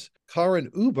for us. Karin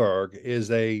Uberg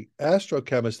is a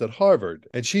astrochemist at Harvard,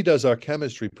 and she does our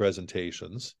chemistry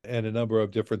presentations and a number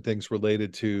of different things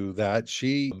related to that.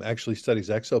 She actually studies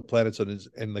exoplanets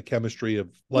and the chemistry of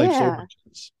life's Yeah,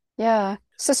 origins. yeah.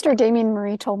 Sister Damien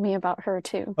Marie told me about her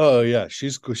too. Oh yeah,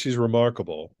 she's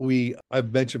remarkable.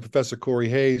 I've mentioned Professor Corey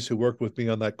Hayes, who worked with me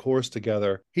on that course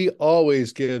together. He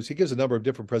gives a number of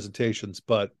different presentations,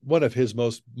 but one of his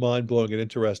most mind-blowing and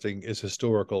interesting is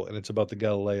historical, and it's about the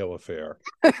Galileo affair.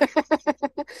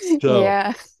 So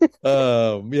Yeah.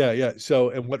 yeah, yeah. So,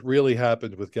 and what really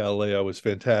happened with Galileo is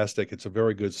fantastic. It's a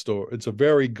very good story. It's a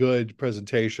very good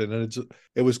presentation, and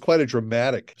it was quite a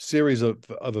dramatic series of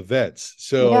events.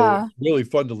 So Yeah. it's really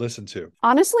fun to listen to.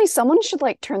 Honestly, someone should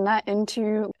like turn that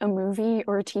into a movie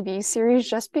or a TV series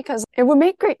just because it would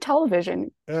make great television.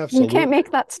 You can't Absolutely.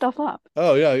 make that stuff up.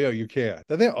 Oh yeah, yeah, you can.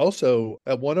 And then also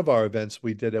at one of our events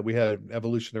we had an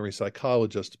evolutionary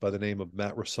psychologist by the name of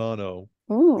Matt Rossano,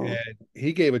 Ooh. and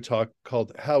he gave a talk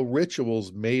called How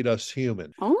Rituals Made Us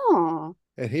Human. Oh.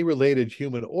 And he related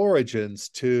human origins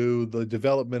to the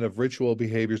development of ritual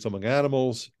behaviors among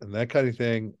animals and that kind of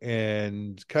thing,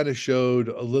 and kind of showed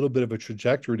a little bit of a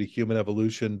trajectory to human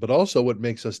evolution, but also what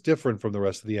makes us different from the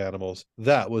rest of the animals.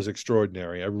 That was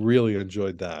extraordinary. I really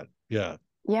enjoyed that. Yeah.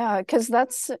 Yeah, because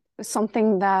that's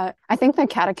something that I think the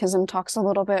Catechism talks a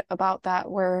little bit about that,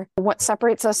 where what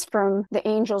separates us from the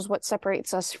angels, what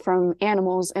separates us from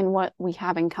animals, and what we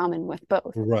have in common with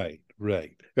both. Right,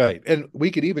 right, right. And we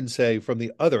could even say from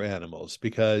the other animals,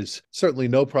 because certainly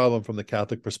no problem from the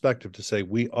Catholic perspective to say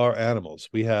we are animals.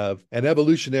 We have an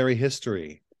evolutionary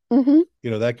history, Hmm.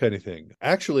 that kind of thing.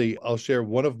 Actually, I'll share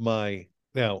one of my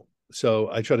now. So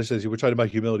I try to say, you were talking about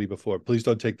humility before. Please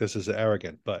don't take this as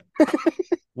arrogant, but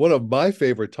one of my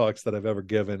favorite talks that I've ever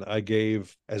given, I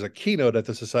gave as a keynote at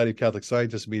the Society of Catholic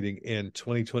Scientists meeting in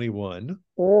 2021,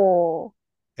 Oh,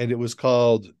 and it was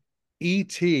called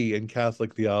ET in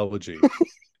Catholic Theology.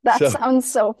 that So sounds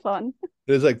so fun.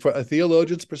 It's like for a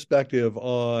theologian's perspective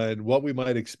on what we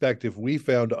might expect if we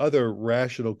found other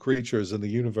rational creatures in the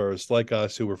universe like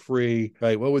us who were free,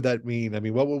 right? What would that mean? I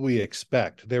mean, what would we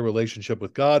expect their relationship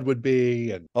with God would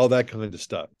be and all that kind of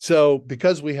stuff. So,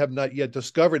 because we have not yet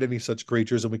discovered any such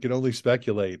creatures and we can only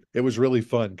speculate, it was really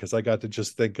fun because I got to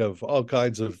just think of all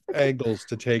kinds of angles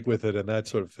to take with it and that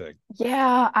sort of thing.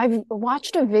 Yeah, I've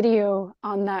watched a video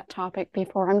on that topic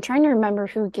before. I'm trying to remember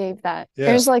who gave that. Yeah.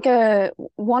 There's like a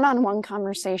one-on-one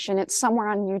conversation. It's somewhere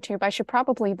on YouTube. I should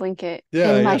probably link it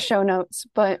Yeah. in my Yeah. show notes,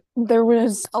 but there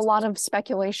was a lot of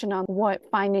speculation on what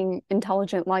finding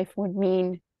intelligent life would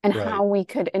mean and Right. how we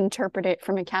could interpret it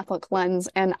from a Catholic lens.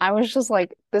 And I was just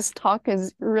like, this talk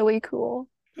is really cool.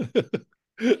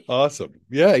 Awesome.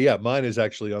 Yeah, yeah. Mine is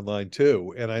actually online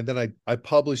too. And I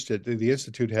published it. The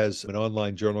Institute has an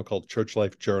online journal called Church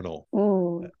Life Journal.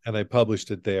 Ooh. And I published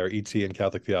it there, ET in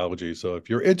Catholic Theology. So if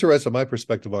you're interested in my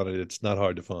perspective on it, it's not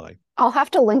hard to find. I'll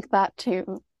have to link that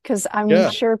too, because I'm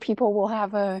Yeah, sure people will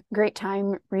have a great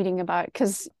time reading about it,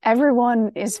 because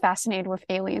everyone is fascinated with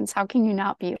aliens. How can you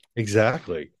not be?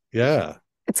 exactly. Yeah.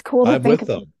 It's cool to I'm think with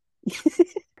of.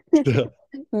 them.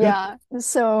 Yeah,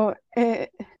 so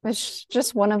it's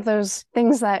just one of those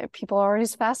things that people are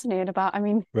always fascinated about. I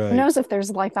mean, who Right. knows if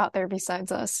there's life out there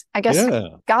besides us? I guess Yeah.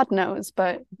 God knows,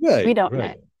 but we Right. don't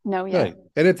Right. know yet. Right.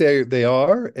 And if they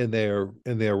are and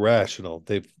they're rational,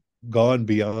 they've gone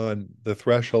beyond the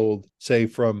threshold, say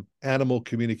from animal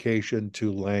communication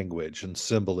to language and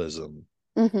symbolism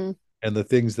Hmm. and the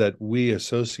things that we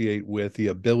associate with the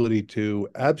ability to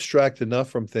abstract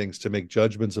enough from things to make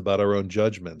judgments about our own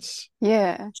judgments.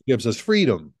 Yeah. Which gives us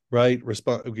freedom, right?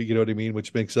 You know what I mean?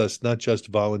 Which makes us not just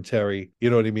voluntary,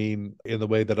 you know what I mean, in the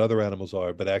way that other animals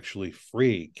are, but actually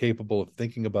free, capable of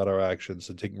thinking about our actions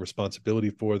and taking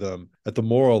responsibility for them at the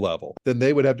moral level. Then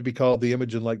they would have to be called the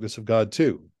image and likeness of God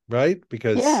too, right?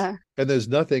 Yeah. And there's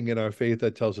nothing in our faith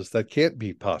that tells us that can't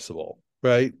be possible,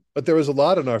 right? But there is a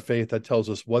lot in our faith that tells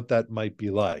us what that might be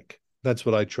like. That's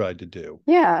what I tried to do.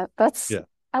 Yeah, Yeah.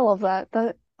 I love that.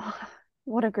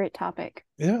 What a great topic.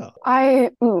 Yeah. I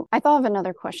thought of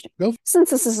another question. Go. Since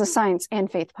this is a science and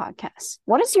faith podcast,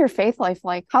 what is your faith life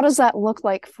like? How does that look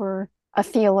like for a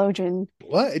theologian?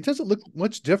 Well, it doesn't look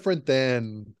much different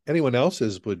than anyone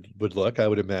else's would look, I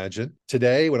would imagine.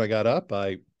 Today, when I got up,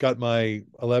 I got my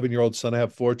 11-year-old son. I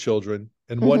have 4 children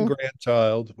and one Hmm.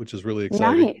 grandchild, which is really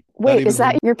exciting. Nice. Not Wait, is even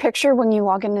that your picture when you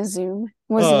log into Zoom?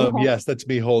 Was you Yes, that's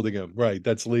me holding him. Right.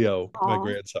 That's Leo, my Aw.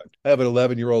 grandson. I have an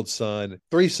 11-year-old son,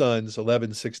 3 sons,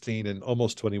 11, 16, and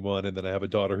almost 21. And then I have a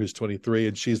daughter who's 23,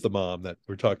 and she's the mom that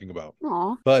we're talking about.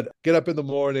 Aw. But get up in the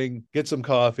morning, get some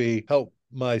coffee, help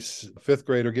my fifth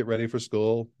grader get ready for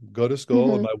school, go to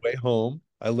school. On Hmm. my way home,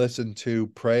 I listen to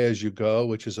Pray As You Go,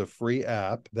 which is a free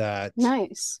app that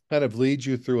Nice. kind of leads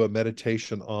you through a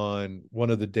meditation on one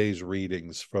of the day's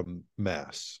readings from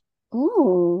Mass.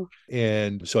 Ooh.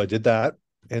 And so I did that.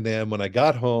 And then when I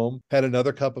got home, had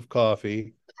another cup of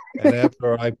coffee. And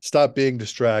after I stopped being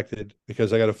distracted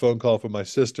because I got a phone call from my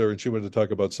sister and she wanted to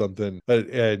talk about something.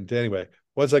 And anyway,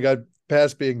 once I got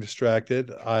past being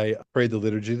distracted, I prayed the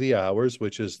Liturgy of the Hours,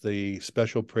 which is the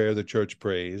special prayer the church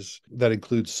prays that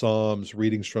includes Psalms,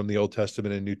 readings from the Old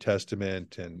Testament and New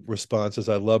Testament, and responses.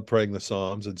 I love praying the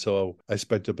Psalms. And so I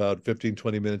spent about 15,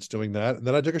 20 minutes doing that. And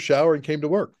then I took a shower and came to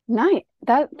work. Nice.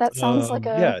 That sounds like a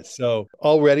Yeah, so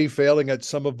already failing at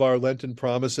some of our Lenten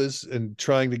promises and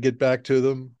trying to get back to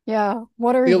them. yeah.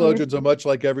 What are Theologians are much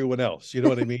like everyone else. You know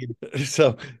what I mean?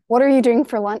 So what are you doing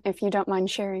for Lent if you don't mind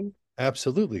sharing?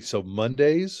 absolutely. So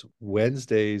Mondays,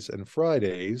 Wednesdays, and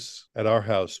Fridays at our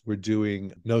house, we're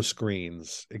doing no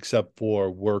screens except for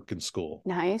work and school.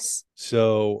 Nice.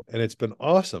 So, and it's been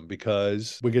awesome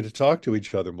because we get to talk to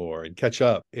each other more and catch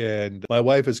up. And my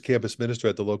wife is campus minister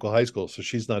at the local high school, so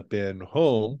she's not been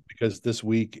home because this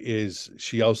week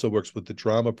she also works with the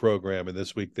drama program, and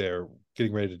this week they're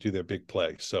getting ready to do their big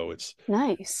play. So it's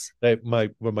Nice.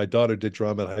 when my daughter did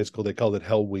drama in high school, they called it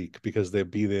Hell Week because they'd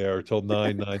be there till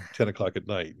 10 o'clock at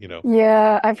night, you know.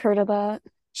 Yeah, I've heard of that.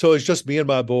 So it's just me and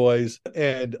my boys.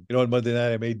 And, on Monday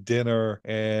night, I made dinner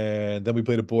and then we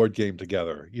played a board game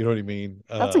together. You know what I mean?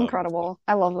 That's incredible.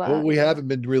 I love What that. we haven't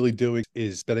been really doing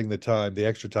is spending the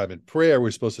extra time in prayer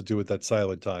we're supposed to do with that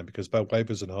silent time because my wife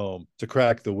isn't home to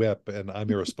crack the whip and I'm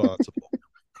irresponsible.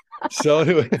 So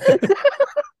anyway,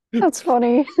 That's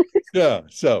funny. yeah.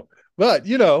 But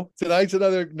tonight's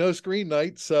another no screen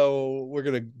night, so we're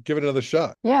gonna give it another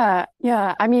shot. Yeah,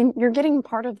 yeah. I mean, you're getting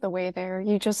part of the way there.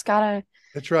 You just gotta,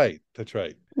 That's right. That's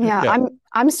right. yeah, Yeah.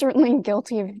 I'm certainly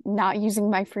guilty of not using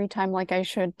my free time like I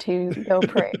should to go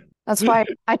pray. That's why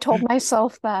I told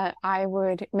myself that I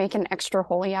would make an extra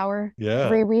holy hour Yeah.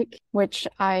 every week, which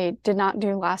I did not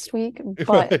do last week,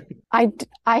 but Right.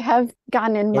 I have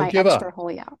gotten in Don't my give extra up.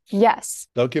 holy hour. Yes,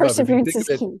 Don't give up. perseverance is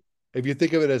key. If you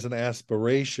think of it as an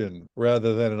aspiration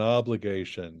rather than an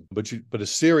obligation, but a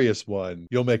serious one,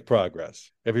 you'll make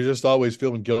progress. If you're just always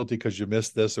feeling guilty because you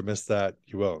missed this or missed that,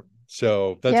 you won't.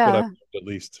 So that's what I've Yeah, learned, at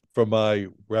least from my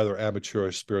rather amateur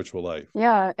spiritual life.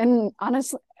 yeah. And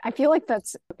honestly, I feel like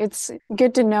it's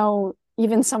good to know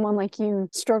even someone like you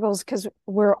struggles because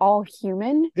we're all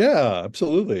human. Yeah,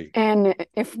 absolutely. And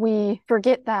if we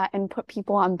forget that and put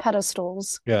people on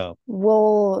pedestals, Yeah,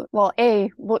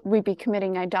 we'd be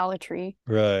committing idolatry.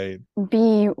 right.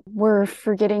 B, we're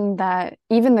forgetting that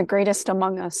even the greatest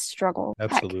among us struggle.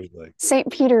 Heck, Absolutely. St.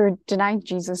 Peter denied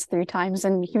Jesus 3 times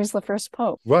and he was the first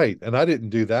pope. Right. And I didn't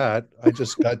do that. I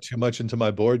just got too much into my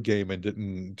board game and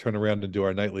didn't turn around and do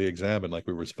our nightly examine like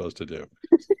we were supposed to do.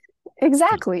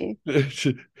 Exactly.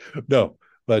 No,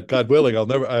 but God willing,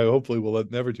 I hopefully will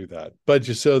never do that. But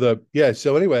just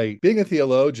so anyway, being a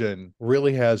theologian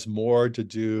really has more to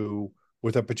do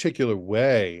with a particular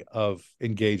way of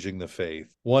engaging the faith,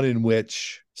 one in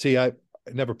which, I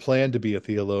never planned to be a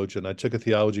theologian. I took a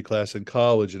theology class in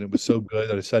college and it was so good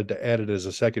that I decided to add it as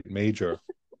a second major.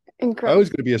 I Incredible. was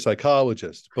going to be a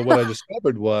psychologist, but what I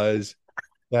discovered was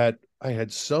that I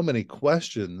had so many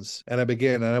questions and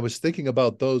I was thinking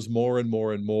about those more and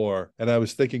more and more. And I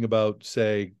was thinking about,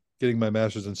 say, getting my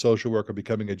master's in social work or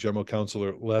becoming a general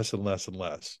counselor less and less and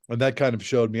less. And that kind of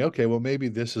showed me, okay, well, maybe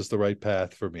this is the right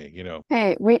path for me, you know?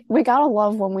 Hey, we gotta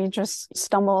love when we just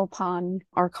stumble upon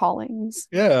our callings.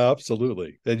 Yeah,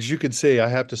 absolutely. As you can see, I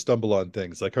have to stumble on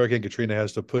things like Hurricane Katrina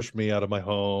has to push me out of my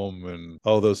home and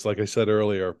all those, like I said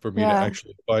earlier, for me to Yeah.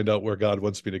 actually find out where God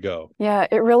wants me to go. Yeah,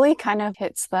 it really kind of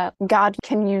hits that God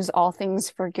can use all things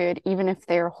for good, even if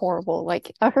they're horrible,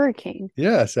 like a hurricane.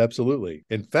 Yes, absolutely.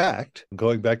 In fact,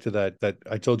 going back to that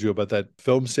I told you about that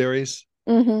film series.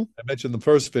 Hmm. I mentioned the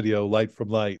first video, Light from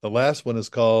Light. The last one is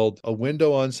called A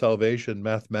Window on Salvation,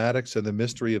 Mathematics and the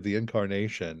Mystery of the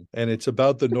Incarnation. And it's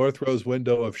about the North Rose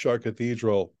window of Chartres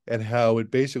Cathedral and how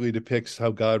it basically depicts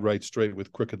how God writes straight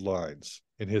with crooked lines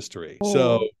in history.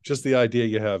 So Ooh. just the idea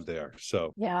you have there.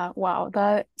 So Yeah, wow,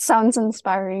 that sounds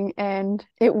inspiring, and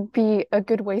it would be a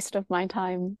good waste of my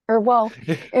time. Or, well,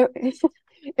 it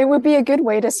it would be a good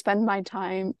way to spend my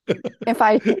time if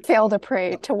I fail to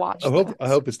pray to watch I this.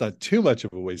 hope it's not too much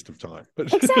of a waste of time.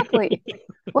 But Exactly.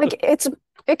 Like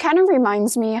it kind of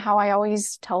reminds me how I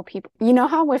always tell people, you know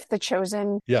how with The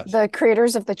Chosen, yes. the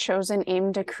creators of The Chosen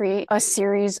aim to create a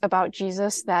series about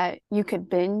Jesus that you could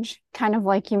binge, kind of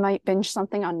like you might binge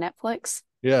something on Netflix.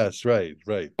 Yes, right,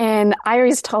 right. And I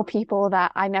always tell people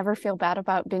that I never feel bad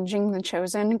about binging The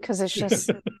Chosen because it's just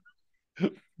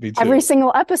Me every too.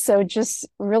 single episode just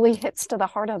really hits to the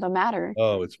heart of the matter.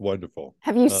 Oh, it's wonderful.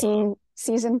 Have you seen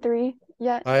season 3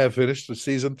 yet? I have finished the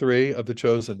season 3 of The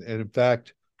Chosen. And in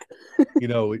fact, I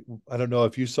don't know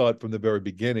if you saw it from the very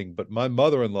beginning, but my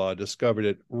mother-in-law discovered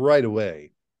it right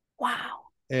away. Wow.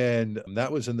 And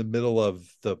that was in the middle of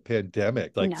the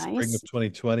pandemic, like spring Nice. of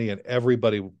 2020, and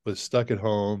everybody was stuck at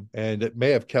home. And it may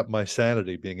have kept my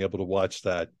sanity being able to watch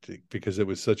that because it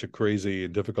was such a crazy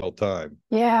and difficult time.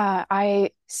 Yeah, I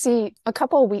see. A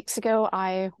couple of weeks ago,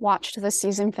 I watched the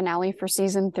season finale for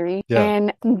season 3, Yeah.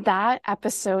 and that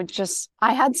episode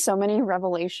I had so many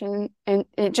revelations, and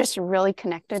it just really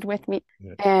connected with me.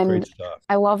 Yeah. Great And stuff.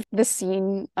 I loved the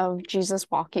scene of Jesus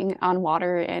walking on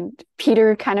water and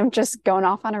Peter kind of just going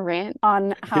off on a rant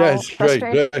on how Yes, right,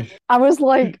 frustrated. right. I was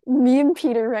like, me and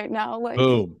Peter right now, like,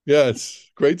 Boom.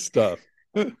 Yes, great stuff.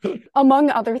 among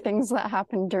other things that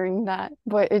happened during that.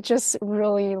 But it just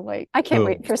really like I can't Boom.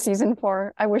 wait for season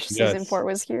 4. I wish season Yes. 4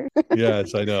 was here.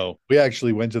 Yes, I know. We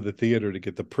actually went to the theater to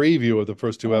get the preview of the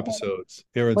first 2 Oh, episodes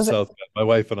here in was it? South Bend. My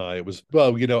wife and I. It was,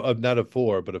 well, not of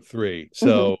 4, but of 3. Mhm.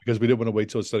 So because we didn't want to wait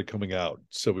till it started coming out.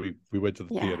 So we went to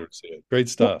the Yeah. theater to see it. Great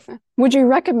stuff. Would you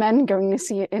recommend going to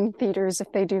see it in theaters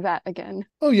if they do that again?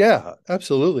 Oh yeah,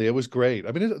 absolutely. It was great.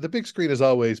 I mean, the big screen is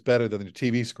always better than the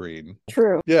TV screen.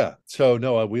 True. Yeah. So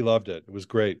no, we loved it. It was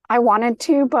great. I wanted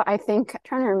to, but I think, I'm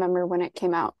trying to remember when it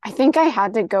came out. I think I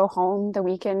had to go home the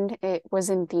weekend it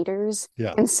was in theaters.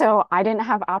 Yeah. And so I didn't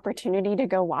have opportunity to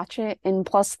go watch it. And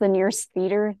plus the nearest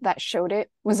theater that showed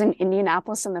it was in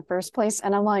Indianapolis in the first place.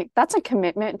 And I'm like, that's a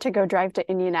commitment to go drive to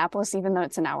Indianapolis, even though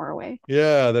it's an hour away.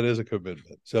 Yeah, that is a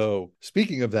commitment. So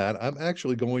speaking of that, I'm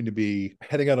actually going to be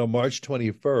heading out on March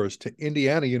 21st to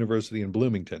Indiana University in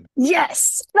Bloomington.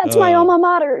 Yes, that's my alma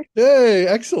mater. Hey,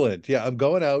 excellent. Yeah, I'm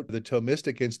going out to the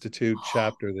Thomistic Institute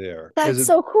chapter there. That's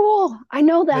so cool. I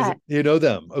know that. You know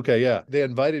them. Okay, yeah. They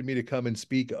invited me to come and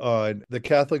speak on the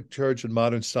Catholic Church and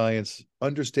modern science,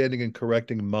 understanding and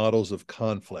correcting models of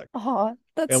conflict. Oh,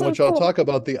 that's and so which cool. I'll talk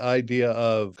about the idea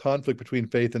of conflict between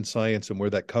faith and science and where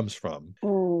that comes from.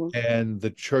 Ooh. And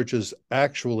the church's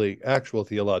actual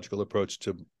theological approach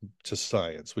to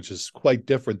science, which is quite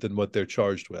different than what they're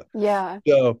charged with. Yeah.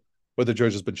 So what the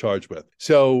church has been charged with.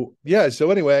 So yeah,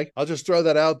 so anyway, I'll just throw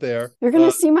that out there. You're going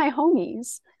to see my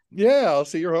homies. Yeah, I'll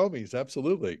see your homies.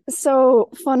 Absolutely. So,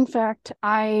 fun fact,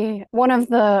 one of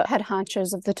the head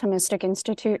honchos of the Thomistic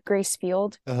Institute, Grace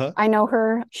Field, I know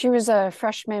her. She was a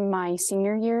freshman my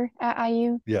senior year at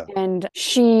IU. Yeah. And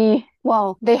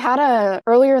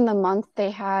earlier in the month,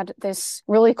 they had this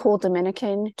really cool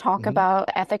Dominican talk about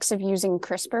the ethics of using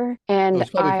CRISPR. And it was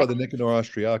probably for the Nicanor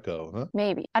Austriaco, huh?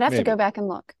 Maybe. I'd have to go back and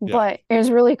look. Yeah. But it was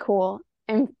really cool.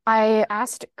 And I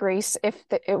asked Grace if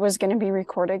it was going to be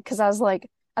recorded because I was like,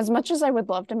 as much as I would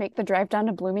love to make the drive down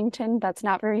to Bloomington, that's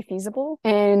not very feasible.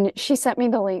 And she sent me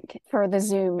the link for the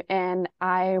Zoom, and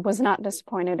I was not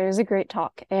disappointed. It was a great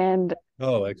talk. And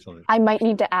excellent. I might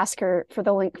need to ask her for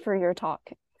the link for your talk.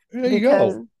 There you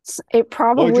go. It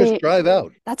probably just drive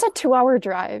out. That's a 2-hour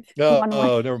drive.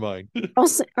 Never mind.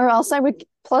 or else I would.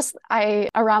 Plus,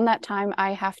 around that time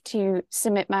I have to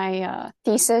submit my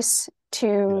thesis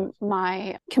to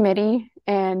my committee,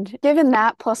 and given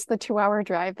that plus the 2-hour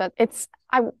drive,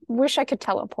 I wish I could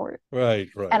teleport. Right.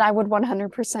 And I would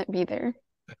 100% be there.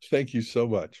 Thank you so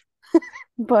much.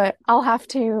 But I'll have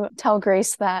to tell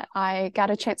Grace that I got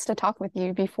a chance to talk with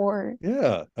you before.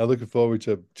 Yeah, I'm looking forward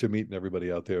to meeting everybody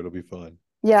out there. It'll be fun.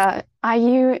 Yeah,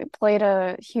 IU played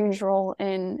a huge role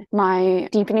in my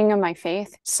deepening of my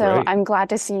faith. So Right. I'm glad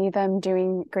to see them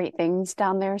doing great things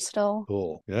down there still.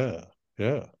 Cool. Yeah.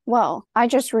 Well, I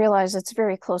just realized it's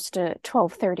very close to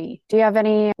 12:30. Do you have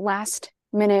any last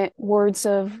minute words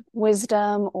of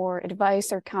wisdom or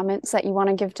advice or comments that you want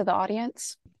to give to the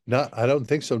audience? I don't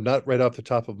think so. Not right off the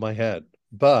top of my head.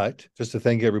 But just to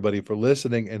thank everybody for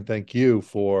listening and thank you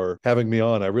for having me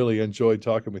on. I really enjoyed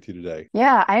talking with you today.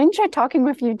 Yeah, I enjoyed talking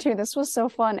with you too. This was so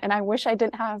fun. And I wish I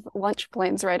didn't have lunch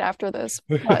plans right after this.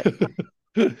 But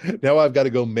now I've got to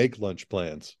go make lunch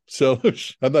plans. So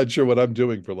I'm not sure what I'm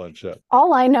doing for lunch yet.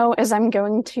 All I know is I'm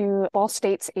going to Ball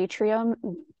State's atrium.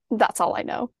 That's all I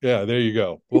know. Yeah, there you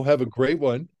go. We'll have a great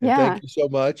one. And Yeah. Thank you so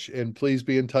much. And please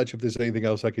be in touch if there's anything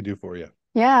else I can do for you.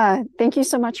 Yeah, thank you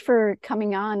so much for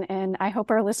coming on. And I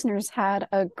hope our listeners had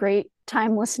a great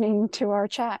time listening to our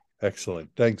chat. Excellent.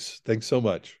 Thanks so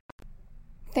much.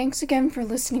 Thanks again for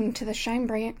listening to the Shine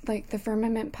Bright Like the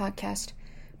Firmament podcast.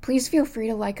 Please feel free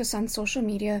to like us on social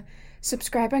media,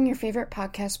 subscribe on your favorite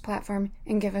podcast platform,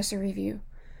 and give us a review.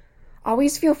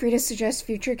 Always feel free to suggest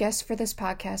future guests for this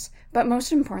podcast, but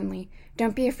most importantly,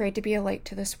 don't be afraid to be a light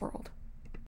to this world.